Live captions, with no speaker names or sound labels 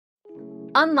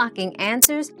unlocking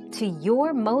answers to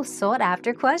your most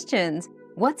sought-after questions.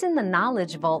 What's in the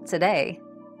Knowledge Vault today?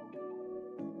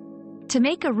 To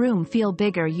make a room feel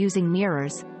bigger using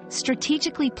mirrors,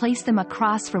 strategically place them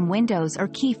across from windows or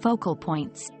key focal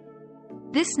points.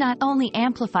 This not only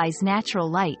amplifies natural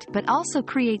light but also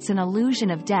creates an illusion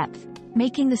of depth,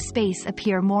 making the space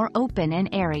appear more open and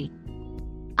airy.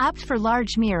 Opt for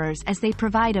large mirrors as they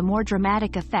provide a more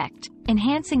dramatic effect,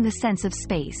 enhancing the sense of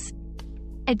space.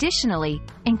 Additionally,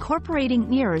 incorporating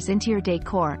mirrors into your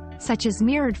decor, such as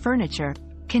mirrored furniture,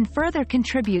 can further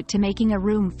contribute to making a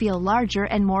room feel larger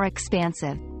and more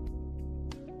expansive.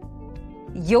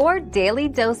 Your daily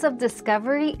dose of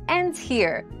discovery ends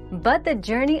here, but the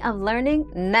journey of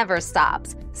learning never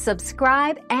stops.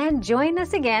 Subscribe and join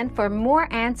us again for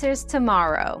more answers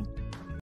tomorrow.